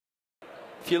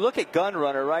If you look at Gun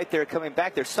Runner right there coming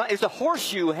back, there's a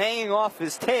horseshoe hanging off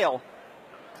his tail.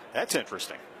 That's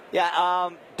interesting. Yeah,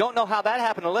 don't know how that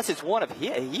happened unless it's one of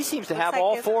he seems to have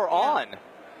all four on.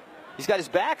 He's got his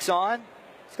backs on.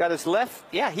 He's got his left.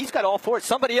 Yeah, he's got all four. It's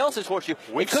somebody else's horseshoe.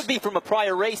 It could be from a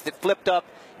prior race that flipped up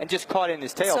and just caught in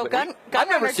his tail. So Gun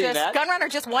Runner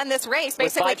just won this race,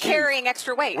 basically carrying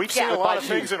extra weight. We've seen a lot of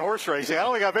things in horse racing. I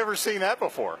don't think I've ever seen that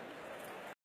before.